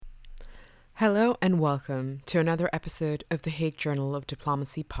Hello and welcome to another episode of the Hague Journal of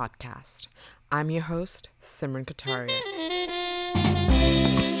Diplomacy podcast. I'm your host, Simran Kataria.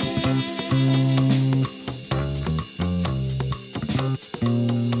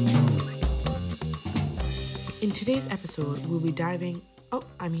 In today's episode, we'll be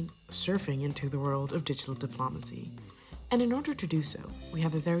surfing into the world of digital diplomacy. And in order to do so, we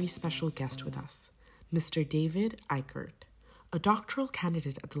have a very special guest with us, Mr. David Eickert, a doctoral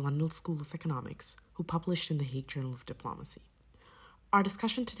candidate at the London School of Economics who published in the Hague Journal of Diplomacy. Our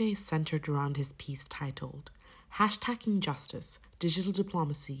discussion today is centered around his piece titled Hashtagging Justice, Digital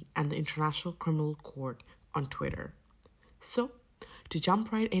Diplomacy and the International Criminal Court on Twitter. So, to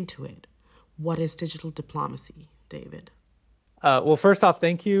jump right into it, what is digital diplomacy, David? Well, first off,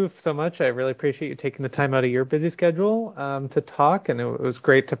 thank you so much. I really appreciate you taking the time out of your busy schedule to talk. And it was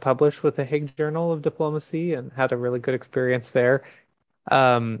great to publish with the Hague Journal of Diplomacy and had a really good experience there.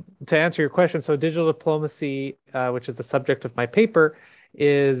 To answer your question, so digital diplomacy, which is the subject of my paper,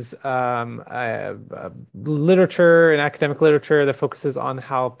 is literature and academic literature that focuses on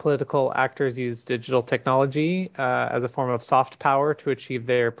how political actors use digital technology as a form of soft power to achieve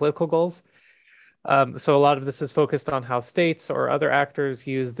their political goals. So a lot of this is focused on how states or other actors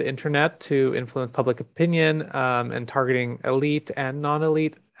use the internet to influence public opinion and targeting elite and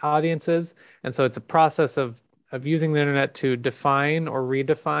non-elite audiences. And so it's a process of using the internet to define or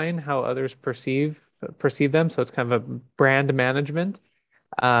redefine how others perceive them. So it's kind of a brand management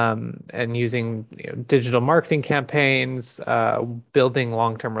and using digital marketing campaigns, building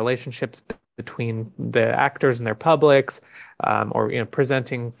long-term relationships between the actors and their publics, or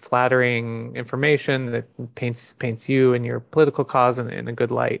presenting flattering information that paints you and your political cause in a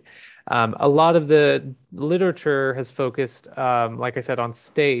good light. A lot of the literature has focused, like I said, on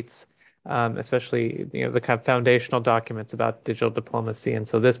states, especially the kind of foundational documents about digital diplomacy. And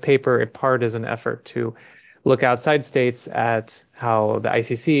so this paper, in part, is an effort to look outside states at how the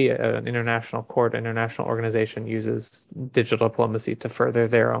ICC, an international court, international organization, uses digital diplomacy to further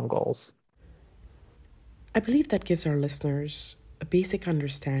their own goals. I believe that gives our listeners a basic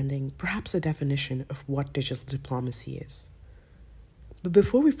understanding, perhaps a definition of what digital diplomacy is. But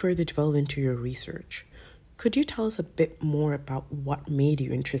before we further delve into your research, could you tell us a bit more about what made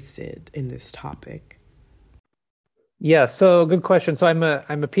you interested in this topic? Yeah, so good question. So I'm a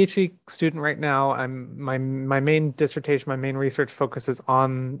PhD student right now. My main dissertation, my main research focuses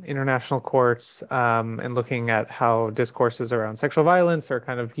on international courts and looking at how discourses around sexual violence are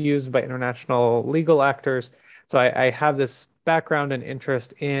kind of used by international legal actors. So I have this background and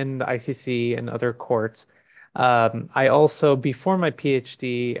interest in the ICC and other courts. I also, before my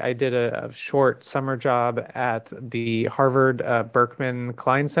PhD, I did a short summer job at the Harvard Berkman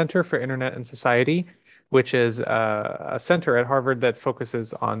Klein Center for Internet and Society, which is a center at Harvard that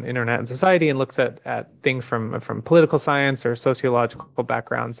focuses on internet and society and looks at things from political science or sociological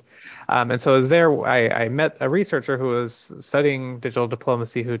backgrounds. And so I was there, I met a researcher who was studying digital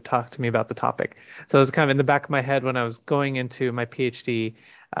diplomacy who talked to me about the topic. So it was kind of in the back of my head when I was going into my PhD,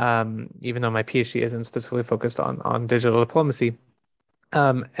 even though my PhD isn't specifically focused on digital diplomacy.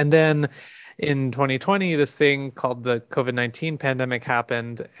 And then in 2020, this thing called the COVID-19 pandemic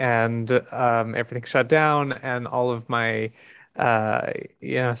happened, and everything shut down. And all of my,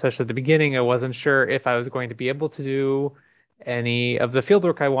 especially at the beginning, I wasn't sure if I was going to be able to do any of the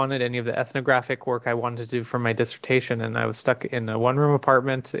fieldwork I wanted, any of the ethnographic work I wanted to do for my dissertation. And I was stuck in a one-room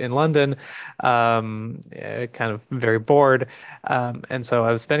apartment in London, kind of very bored. And so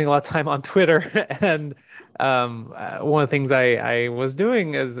I was spending a lot of time on Twitter and one of the things I was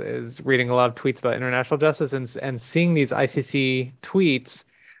doing is reading a lot of tweets about international justice and seeing these ICC tweets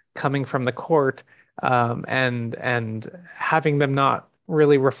coming from the court, and having them not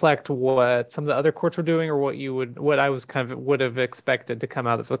really reflect what some of the other courts were doing or what I was kind of would have expected to come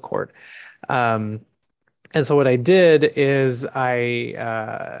out of the court. And so what I did is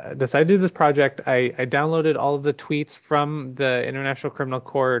I decided to do this project. I downloaded all of the tweets from the International Criminal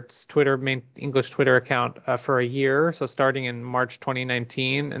Court's main English Twitter account for a year. So starting in March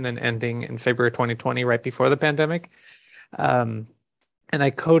 2019 and then ending in February 2020, right before the pandemic. And I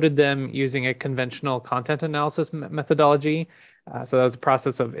coded them using a conventional content analysis methodology. So that was a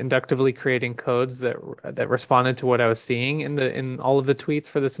process of inductively creating codes that responded to what I was seeing in all of the tweets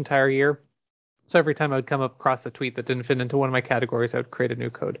for this entire year. So every time I would come across a tweet that didn't fit into one of my categories, I would create a new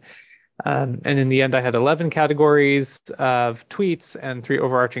code. And in the end, I had 11 categories of tweets and 3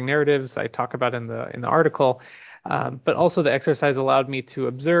 overarching narratives I talk about in the article. But also the exercise allowed me to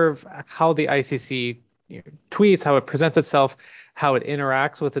observe how the ICC tweets, how it presents itself, how it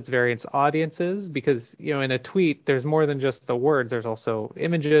interacts with its various audiences, because in a tweet there's more than just the words. There's also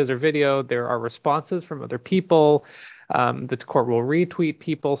images or video. There are responses from other people. The court will retweet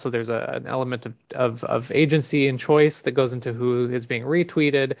people, so there's an element of agency and choice that goes into who is being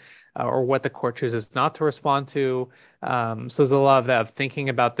retweeted, or what the court chooses not to respond to. So there's a lot of that, of thinking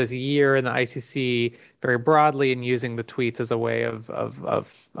about this year in the ICC very broadly and using the tweets as a way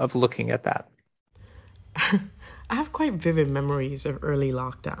of looking at that. I have quite vivid memories of early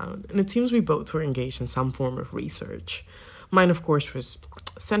lockdown, and it seems we both were engaged in some form of research. Mine, of course, was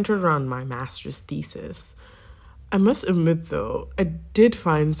centered around my master's thesis. I must admit, though, I did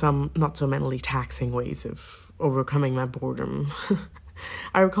find some not so mentally taxing ways of overcoming my boredom.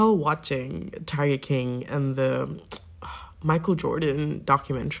 I recall watching Tiger King and the Michael Jordan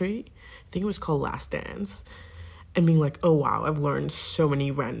documentary, I think it was called Last Dance, and being like, oh wow, I've learned so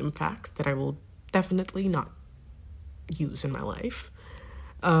many random facts that I will definitely not use in my life.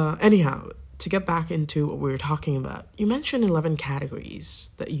 Anyhow, to get back into what we were talking about, you mentioned 11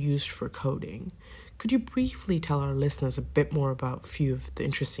 categories that you used for coding. Could you briefly tell our listeners a bit more about a few of the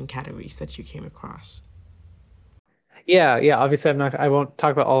interesting categories that you came across? Yeah. Obviously, I won't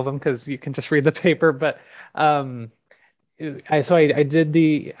talk about all of them because you can just read the paper. But I did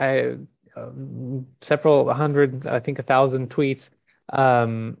several hundred, I think 1,000 tweets,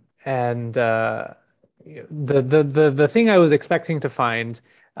 and the thing I was expecting to find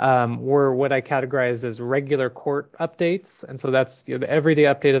were what I categorized as regular court updates, and so that's the everyday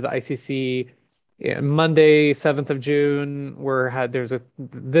update of the ICC. Monday, 7th of June,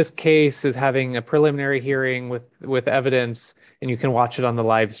 this case is having a preliminary hearing with evidence, and you can watch it on the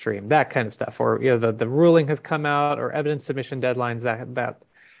live stream, that kind of stuff. Or the ruling has come out, or evidence submission deadlines, that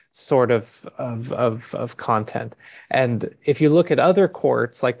sort of content. And if you look at other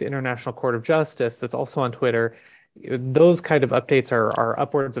courts, like the International Court of Justice, that's also on Twitter, those kind of updates are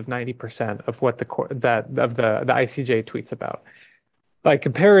upwards of 90% of what the ICJ tweets about. By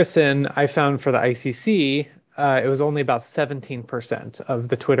comparison, I found for the ICC, it was only about 17% of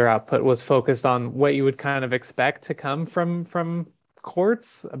the Twitter output was focused on what you would kind of expect to come from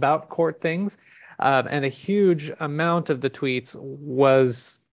courts about court things. And a huge amount of the tweets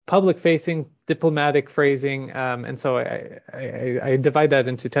was public-facing, diplomatic phrasing. And so I divide that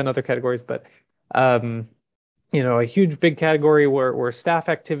into 10 other categories, but a huge big category were staff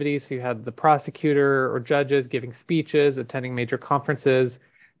activities. So you had the prosecutor or judges giving speeches, attending major conferences,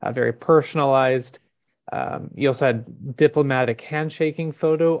 very personalized. You also had diplomatic handshaking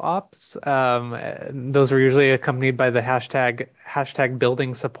photo ops. Those were usually accompanied by the hashtag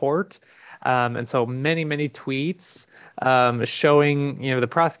building support. And so many tweets showing the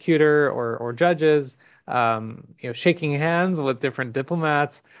prosecutor or judges shaking hands with different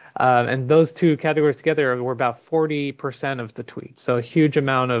diplomats. And those two categories together were about 40% of the tweets. So a huge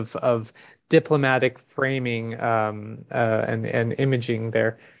amount of diplomatic framing and imaging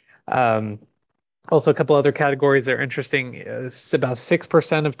there. Also, a couple other categories that are interesting. It's about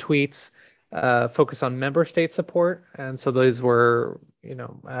 6% of tweets focus on member state support. And so those were,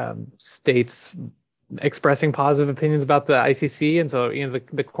 states expressing positive opinions about the ICC. And so,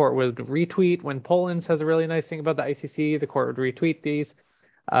 the court would retweet when Poland says a really nice thing about the ICC, the court would retweet these.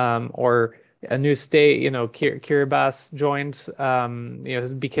 Or a new state, Kiribati joined,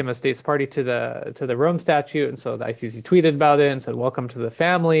 became a state's party to the Rome Statute. And so the ICC tweeted about it and said, welcome to the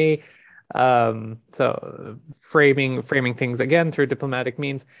family. So framing things again through diplomatic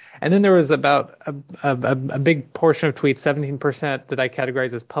means. And then there was about a big portion of tweets, 17%, that I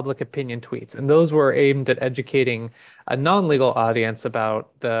categorize as public opinion tweets. And those were aimed at educating a non-legal audience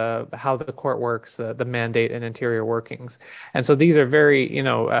about how the court works, the mandate and interior workings. And so these are very,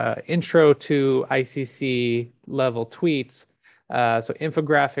 intro to ICC level tweets. So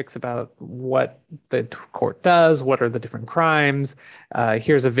infographics about what the court does, what are the different crimes.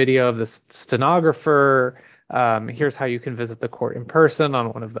 Here's a video of the stenographer. Here's how you can visit the court in person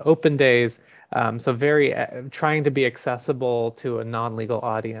on one of the open days. So very trying to be accessible to a non-legal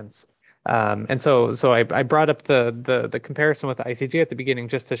audience. And so I brought up the comparison with the ICJ at the beginning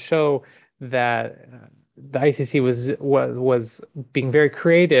just to show that the ICC was being very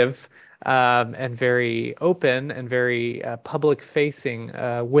creative and very open and very public-facing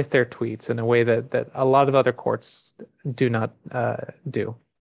with their tweets in a way that a lot of other courts do not do.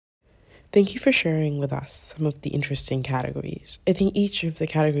 Thank you for sharing with us some of the interesting categories. I think each of the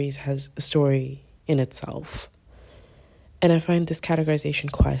categories has a story in itself. And I find this categorization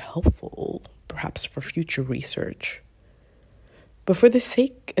quite helpful, perhaps for future research. But for the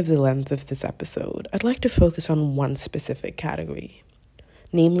sake of the length of this episode, I'd like to focus on one specific category,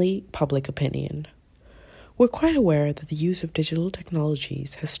 namely public opinion. We're quite aware that the use of digital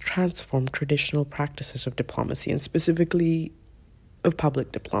technologies has transformed traditional practices of diplomacy, and specifically of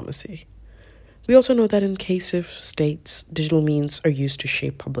public diplomacy. We also know that in case of states, digital means are used to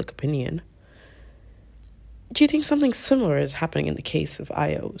shape public opinion. Do you think something similar is happening in the case of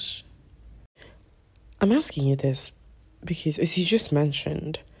IOs? I'm asking you this because, as you just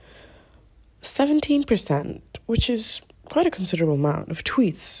mentioned, 17%, which is quite a considerable amount of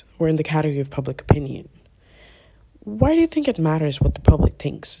tweets, were in the category of public opinion. Why do you think it matters what the public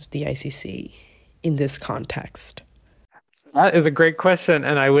thinks of the ICC in this context? That is a great question.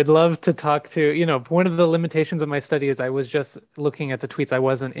 And I would love to talk to, one of the limitations of my study is I was just looking at the tweets. I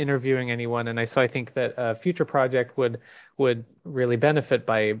wasn't interviewing anyone. And I think that a future project would really benefit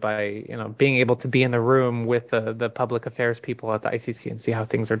by being able to be in the room with the public affairs people at the ICC and see how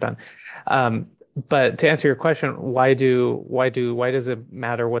things are done. But to answer your question, why does it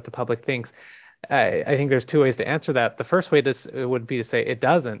matter what the public thinks? I think there's two ways to answer that. The first way would be to say it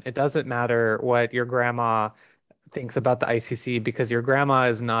doesn't. It doesn't matter what your grandma thinks about the ICC because your grandma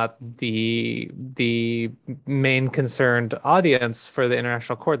is not the main concerned audience for the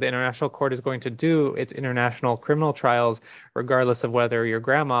International Court. The International Court is going to do its international criminal trials regardless of whether your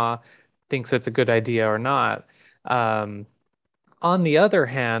grandma thinks it's a good idea or not. On the other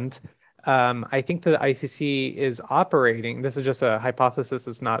hand, I think that the ICC is operating. This is just a hypothesis;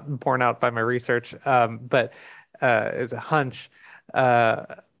 it's not borne out by my research, but is a hunch.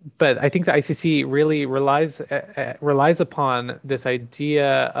 But I think the ICC really relies upon this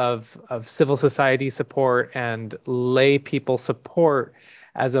idea of civil society support and lay people support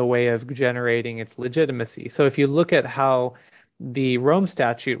as a way of generating its legitimacy. So if you look at how the Rome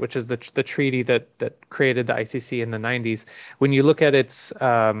Statute, which is the treaty that created the ICC in the 90s, when you look at its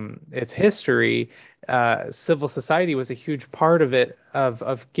history, civil society was a huge part of it,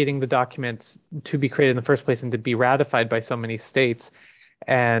 of getting the document to be created in the first place and to be ratified by so many states.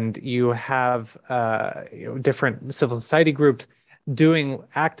 And you have different civil society groups doing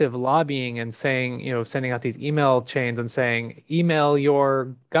active lobbying and saying, sending out these email chains and saying, email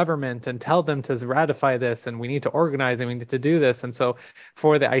your government and tell them to ratify this, and we need to organize and we need to do this. And so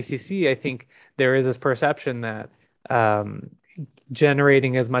for the ICC, I think there is this perception that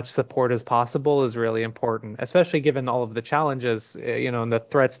generating as much support as possible is really important, especially given all of the challenges, and the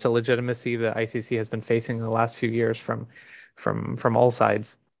threats to legitimacy the ICC has been facing in the last few years from all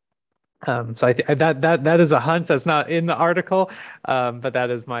sides. So that is a hunch that's not in the article, but that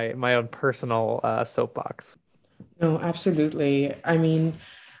is my own personal soapbox. No, absolutely. I mean,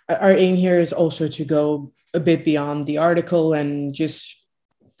 our aim here is also to go a bit beyond the article and just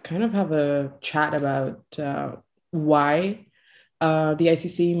kind of have a chat about why the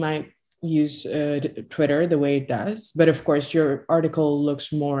ICC might use Twitter the way it does. But of course, your article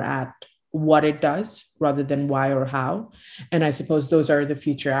looks more at what it does rather than why or how. And I suppose those are the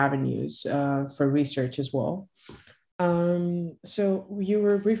future avenues for research as well. So you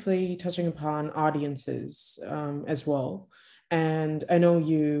were briefly touching upon audiences as well. And I know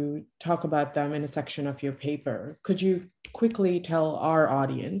you talk about them in a section of your paper. Could you quickly tell our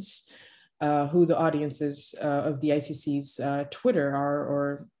audience who the audiences of the ICC's Twitter are,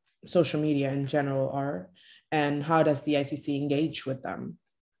 or social media in general are, and how does the ICC engage with them?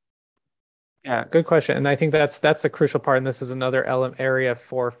 Yeah, good question. And I think that's the crucial part. And this is another area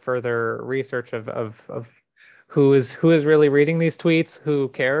for further research of who is really reading these tweets, who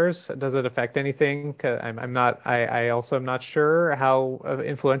cares, does it affect anything? I also am not sure how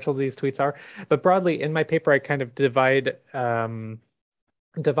influential these tweets are. But broadly in my paper, I kind of divide the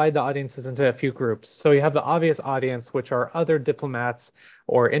audiences into a few groups. So you have the obvious audience, which are other diplomats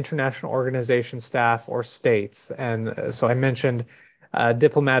or international organization staff or states. And so I mentioned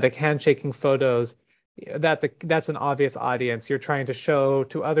diplomatic handshaking photos. That's an obvious audience. You're trying to show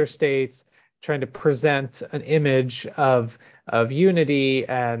to other states, trying to present an image of unity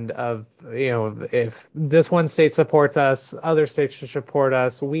and of, if this one state supports us, other states should support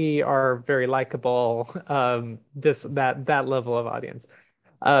us. We are very likable. That level of audience.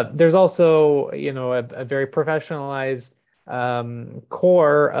 There's also, a very professionalized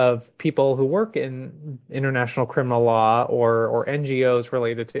core of people who work in international criminal law or NGOs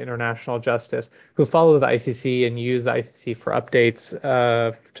related to international justice who follow the ICC and use the ICC for updates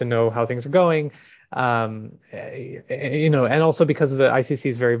to know how things are going. And also because of the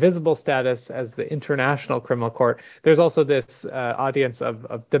ICC's very visible status as the international criminal court, there's also this audience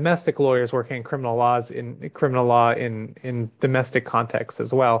of domestic lawyers working in criminal law in domestic contexts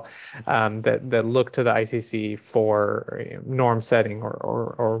as well, that look to the ICC for norm setting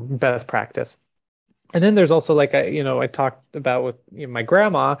or best practice. And then there's also like I talked about with my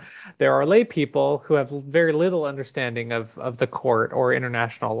grandma, there are lay people who have very little understanding of the court or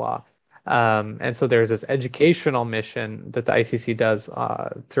international law. And so there's this educational mission that the ICC does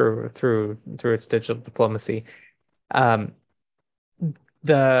through its digital diplomacy. Um,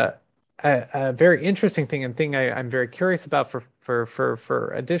 the a very interesting thing and thing I'm very curious about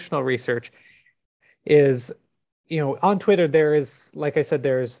for additional research is, on Twitter, there is, like I said,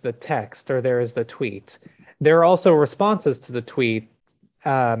 there's the text or there is the tweet. There are also responses to the tweet.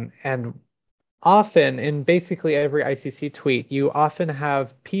 And often in basically every ICC tweet, you often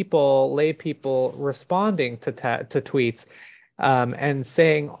have lay people responding to tweets, and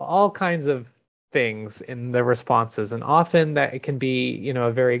saying all kinds of things in the responses. And often that it can be,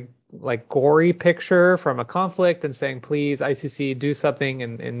 a very like gory picture from a conflict and saying, please, ICC, do something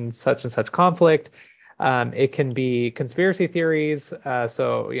in such and such conflict. It can be conspiracy theories.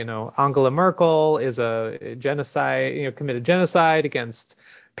 So, Angela Merkel is a genocide, committed genocide against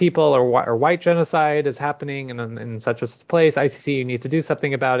people, or white genocide is happening in such a place. ICC, you need to do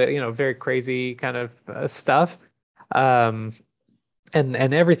something about it. Very crazy kind of stuff. Um,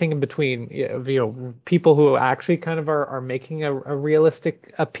 and everything in between. People who actually kind of are making a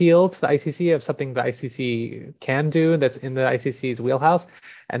realistic appeal to the ICC of something the ICC can do that's in the ICC's wheelhouse,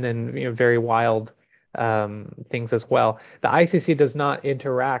 and then very wild things as well. The ICC does not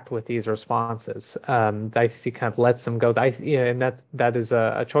interact with these responses. The ICC kind of lets them go. And that is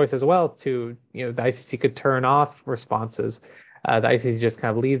a choice as well. The ICC could turn off responses. The ICC just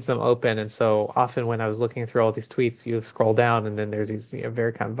kind of leaves them open. And so often when I was looking through all these tweets, you scroll down and then there's these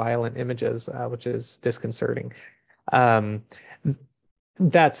very kind of violent images, which is disconcerting. Um,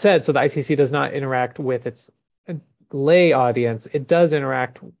 that said, so the ICC does not interact with its lay audience. It does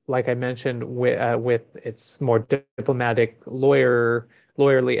interact, like I mentioned, with its more diplomatic, lawyerly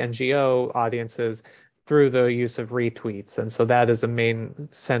NGO audiences through the use of retweets. And so that is the main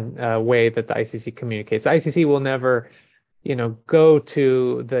way that the ICC communicates. The ICC will never go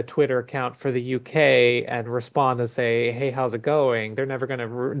to the Twitter account for the UK and respond and say, hey, how's it going? They're never going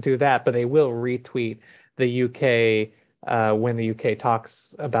to do that, but they will retweet the UK when the UK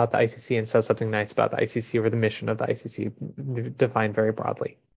talks about the ICC and says something nice about the ICC or the mission of the ICC, defined very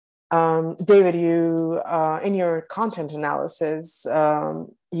broadly. David, you in your content analysis,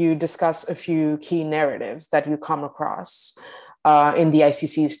 you discuss a few key narratives that you come across in the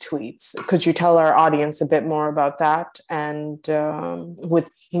ICC's tweets. Could you tell our audience a bit more about that, and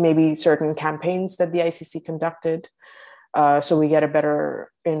with maybe certain campaigns that the ICC conducted, so we get a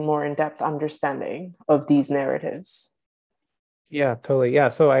better and more in-depth understanding of these narratives? Yeah, totally. Yeah.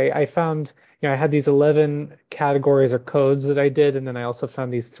 So I found, I had these 11 categories or codes that I did, and then I also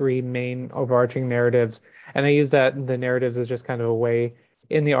found these three main overarching narratives. And I used the narratives as just kind of a way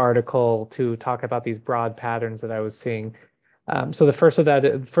in the article to talk about these broad patterns that I was seeing. So the first of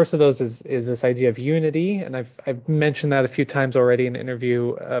those is this idea of unity, and I've mentioned that a few times already in the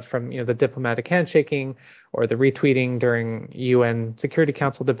interview, from the diplomatic handshaking or the retweeting during UN Security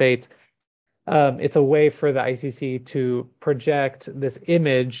Council debates. It's a way for the ICC to project this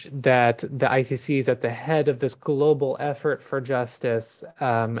image that the ICC is at the head of this global effort for justice,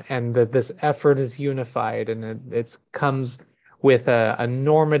 and that this effort is unified, and it comes with a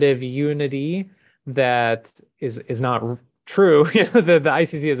normative unity that is not true. The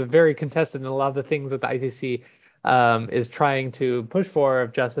ICC is very contested, and a lot of the things that the ICC is trying to push for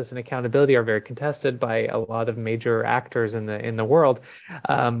of justice and accountability are very contested by a lot of major actors in the world.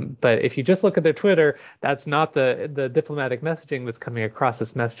 But if you just look at their Twitter, that's not the diplomatic messaging that's coming across.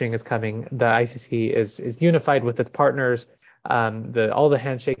 This messaging is coming. The ICC is unified with its partners. All the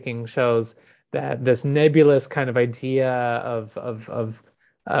handshaking shows that this nebulous kind of idea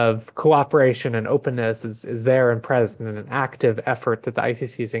of cooperation and openness is there and present in an active effort that the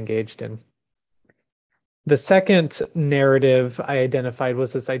ICC is engaged in. The second narrative I identified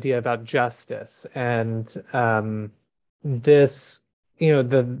was this idea about justice, and this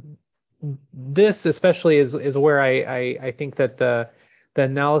especially is where I think that the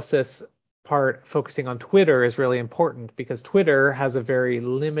analysis part focusing on Twitter is really important, because Twitter has a very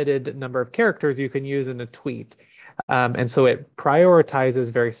limited number of characters you can use in a tweet. And so it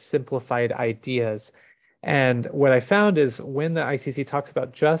prioritizes very simplified ideas. And what I found is when the ICC talks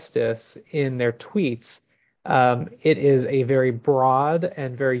about justice in their tweets, it is a very broad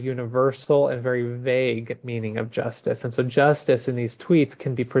and very universal and very vague meaning of justice. And so justice in these tweets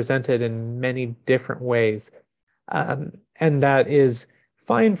can be presented in many different ways. And that is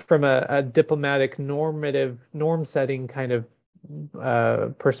fine from a diplomatic, normative, norm-setting kind of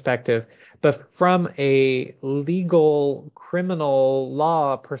perspective, but from a legal criminal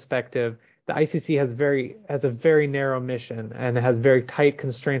law perspective, the the ICC has a very narrow mission, and it has very tight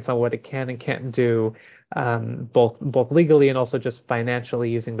constraints on what it can and can't do, both legally and also just financially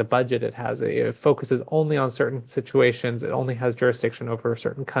using the budget it has. It focuses only on certain situations. It only has jurisdiction over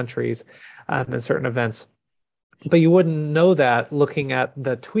certain countries and certain events. But you wouldn't know that looking at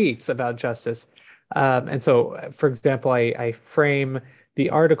the tweets about justice. And so, for example, I frame the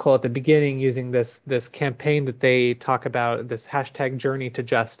article at the beginning using this campaign that they talk about, this hashtag Journey to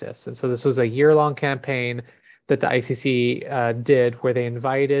Justice. And so this was a year-long campaign that the ICC did, where they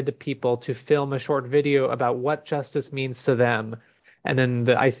invited people to film a short video about what justice means to them. And then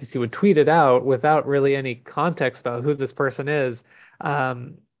the ICC would tweet it out without really any context about who this person is,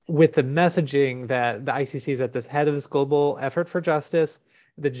 with the messaging that the ICC is at this head of this global effort for justice.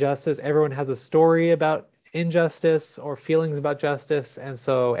 The justice, everyone has a story about injustice or feelings about justice, and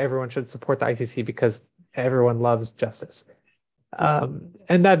so everyone should support the ICC because everyone loves justice.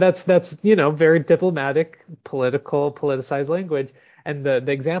 And that's very diplomatic, politicized language. And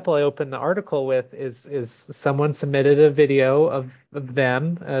the example I opened the article with is someone submitted a video of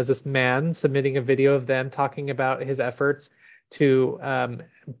them, as this man submitting a video of them talking about his efforts to have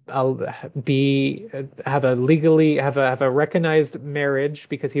a recognized marriage,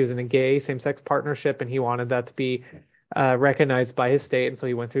 because he was in a gay same-sex partnership and he wanted that to be recognized by his state. And so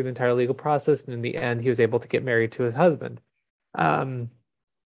he went through the entire legal process, and in the end, he was able to get married to his husband. And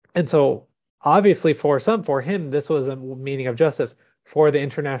so obviously for him, this was a meaning of justice. For the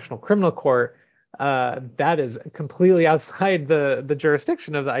International Criminal Court, that is completely outside the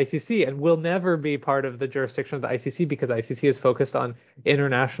jurisdiction of the ICC and will never be part of the jurisdiction of the ICC, because ICC is focused on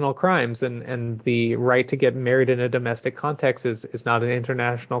international crimes, and the right to get married in a domestic context is not an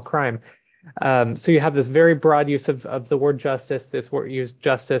international crime. So you have this very broad use of the word justice, this word use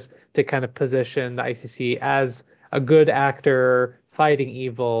justice to kind of position the ICC as a good actor fighting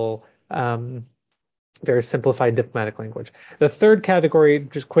evil, very simplified diplomatic language. The third category,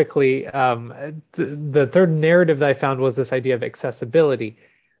 just quickly, the third narrative that I found was this idea of accessibility.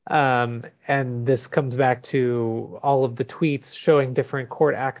 And this comes back to all of the tweets showing different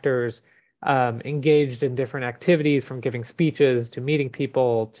court actors engaged in different activities, from giving speeches to meeting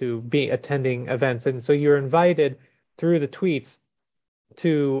people to attending events. And so you're invited through the tweets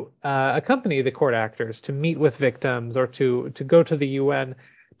to accompany the court actors, to meet with victims, or to go to the UN.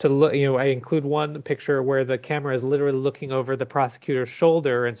 To look, I include one picture where the camera is literally looking over the prosecutor's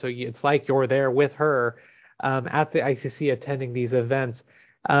shoulder, and so it's like you're there with her at the ICC attending these events.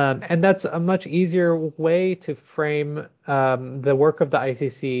 And that's a much easier way to frame the work of the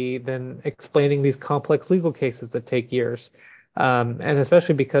ICC than explaining these complex legal cases that take years. And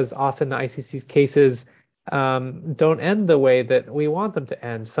especially because often the ICC's cases don't end the way that we want them to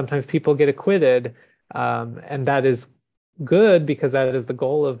end. Sometimes people get acquitted, and that is good, because that is the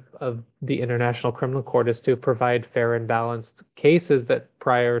goal of the International Criminal Court, is to provide fair and balanced cases that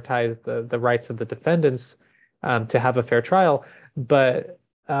prioritize the rights of the defendants to have a fair trial. But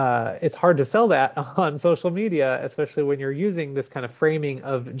it's hard to sell that on social media, especially when you're using this kind of framing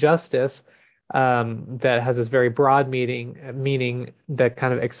of justice that has this very broad meaning that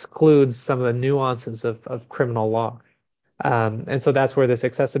kind of excludes some of the nuances of criminal law. And so that's where this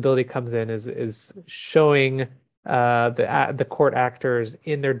accessibility comes in, is showing the court actors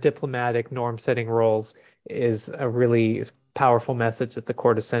in their diplomatic norm-setting roles is a really powerful message that the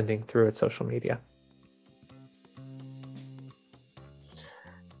court is sending through its social media.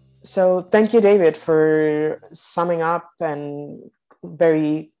 So thank you, David, for summing up and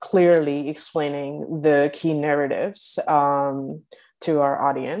very clearly explaining the key narratives to our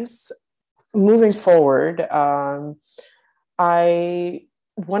audience. Moving forward, I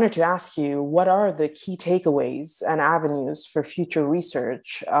wanted to ask you, what are the key takeaways and avenues for future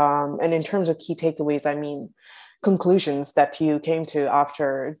research? And in terms of key takeaways, I mean conclusions that you came to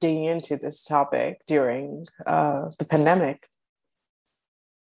after digging into this topic during the pandemic.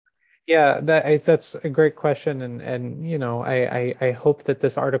 Yeah, that's a great question, and I hope that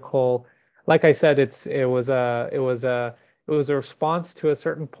this article, like I said, it was a response to a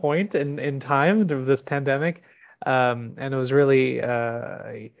certain point in time of this pandemic. And it was really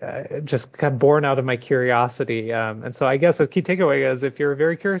just kind of born out of my curiosity. And so I guess a key takeaway is, if you're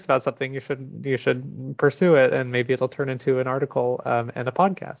very curious about something, you should pursue it, and maybe it'll turn into an article and a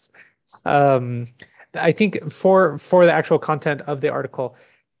podcast. I think for the actual content of the article,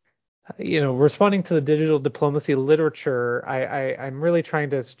 responding to the digital diplomacy literature, I'm really trying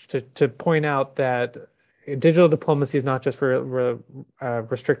to point out that digital diplomacy is not just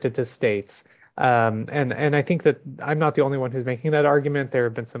restricted to states. And I think that I'm not the only one who's making that argument. There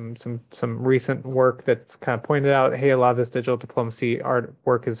have been some recent work that's kind of pointed out, hey, a lot of this digital diplomacy art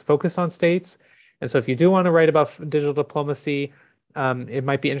work is focused on states. And so if you do want to write about digital diplomacy, it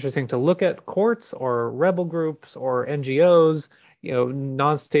might be interesting to look at courts or rebel groups or NGOs,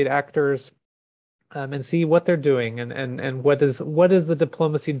 non-state actors, and see what they're doing and what is the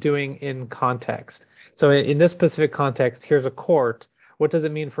diplomacy doing in context. So in this specific context, here's a court. What does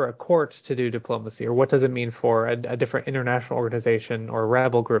it mean for a court to do diplomacy, or what does it mean for a different international organization or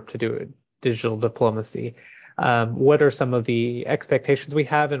rebel group to do digital diplomacy? What are some of the expectations we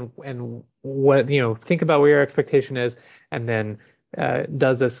have, and what, think about what your expectation is, and then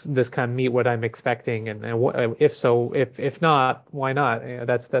does this kind of meet what I'm expecting, and if so, if not, why not?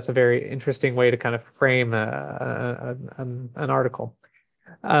 That's a very interesting way to kind of frame an article.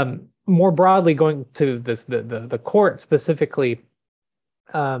 More broadly, going to the court specifically,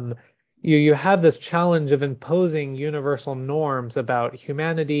 you have this challenge of imposing universal norms about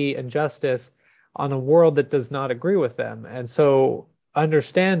humanity and justice on a world that does not agree with them. And so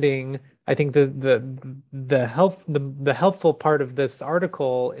understanding, I think the helpful part of this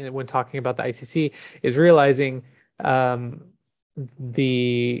article when talking about the ICC is realizing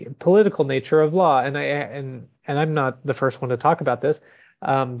the political nature of law. And I'm not the first one to talk about this,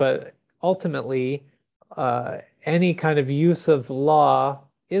 but ultimately, any kind of use of law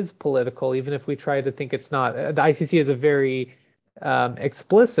is political, even if we try to think it's not. The ICC is a very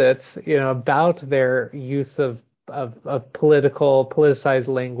explicit, about their use of politicized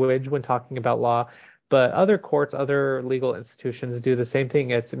language when talking about law. But other courts, other legal institutions do the same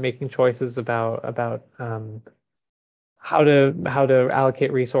thing. It's making choices about how to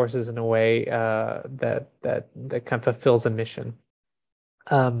allocate resources in a way that kind of fulfills a mission.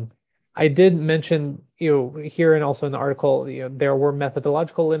 I did mention, here and also in the article, there were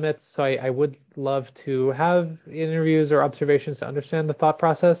methodological limits. So I would love to have interviews or observations to understand the thought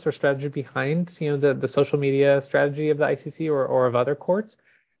process or strategy behind, the social media strategy of the ICC or of other courts.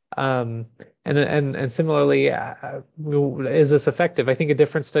 And similarly, is this effective? I think a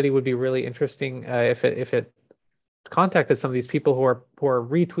different study would be really interesting if it contacted some of these people who are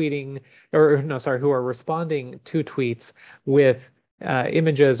retweeting, who are responding to tweets with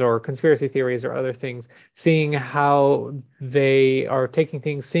images or conspiracy theories or other things, seeing how they are taking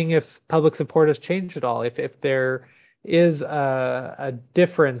things, seeing if public support has changed at all, if there is a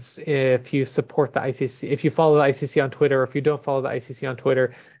difference if you support the ICC, if you follow the ICC on Twitter, or if you don't follow the ICC on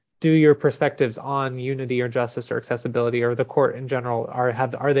Twitter. Do your perspectives on unity or justice or accessibility or the court in general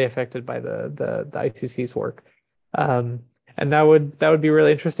are they affected by the ICC's work? And that would be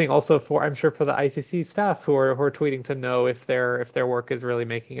really interesting also I'm sure for the ICC staff who are tweeting to know if their work is really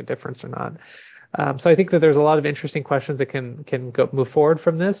making a difference or not. So I think that there's a lot of interesting questions that can move forward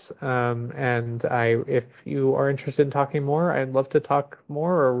from this. And if you are interested in talking more, I'd love to talk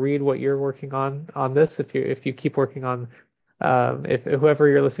more or read what you're working on this. If you keep working on, if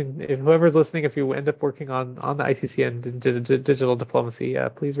whoever's listening, if you end up working on the ICC and digital diplomacy,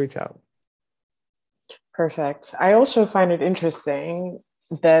 please reach out. Perfect. I also find it interesting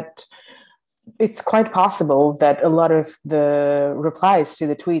that it's quite possible that a lot of the replies to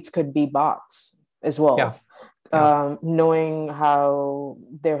the tweets could be bots as well. Yeah. Knowing how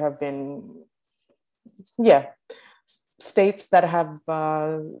there have been, states that have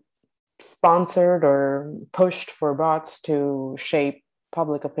sponsored or pushed for bots to shape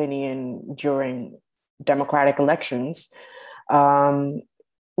public opinion during democratic elections.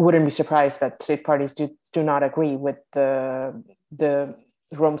 Wouldn't be surprised that state parties do not agree with the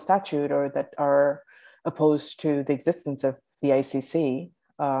Rome Statute or that are opposed to the existence of the ICC.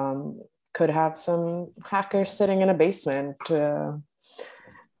 Could have some hackers sitting in a basement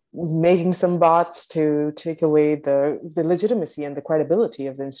making some bots to take away the legitimacy and the credibility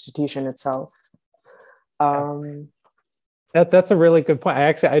of the institution itself. That's a really good point.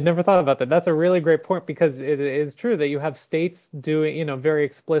 I never thought about that. That's a really great point, because it is true that you have states doing, very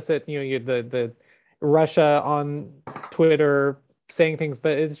explicit, the Russia on Twitter saying things,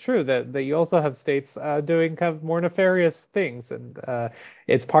 but it's true that you also have states doing kind of more nefarious things. And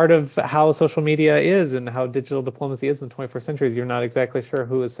it's part of how social media is and how digital diplomacy is in the 21st century. You're not exactly sure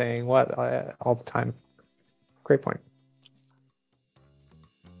who is saying what all the time. Great point.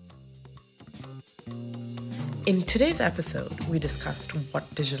 In today's episode, we discussed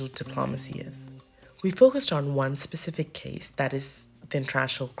what digital diplomacy is. We focused on one specific case, that is the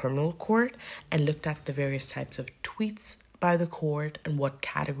International Criminal Court, and looked at the various types of tweets by the court and what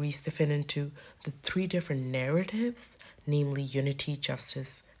categories they fit into, the three different narratives, namely unity,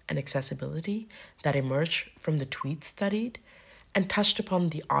 justice, and accessibility, that emerged from the tweets studied, and touched upon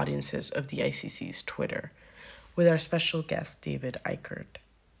the audiences of the ICC's Twitter with our special guest, David Eichert.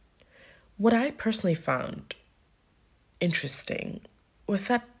 What I personally found interesting was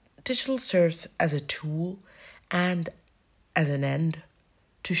that digital serves as a tool and as an end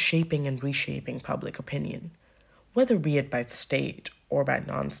to shaping and reshaping public opinion, whether be it by state or by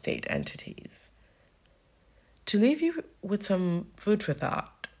non-state entities. To leave you with some food for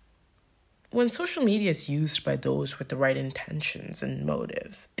thought, when social media is used by those with the right intentions and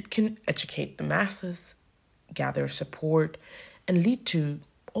motives, it can educate the masses, gather support, and lead to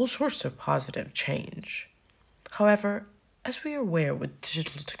all sorts of positive change. However, as we are aware with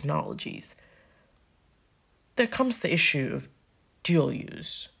digital technologies, there comes the issue of dual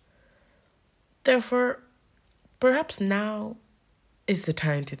use. Therefore, perhaps now is the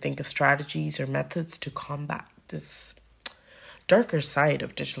time to think of strategies or methods to combat this darker side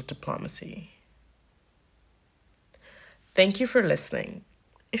of digital diplomacy. Thank you for listening.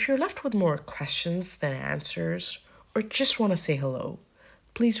 If you're left with more questions than answers, or just want to say hello,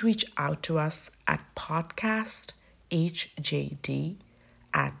 please reach out to us at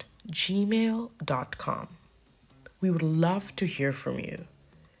podcasthjd@gmail.com. We would love to hear from you.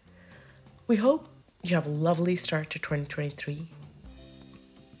 We hope you have a lovely start to 2023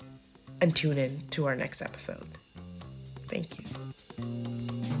 and tune in to our next episode. Thank you.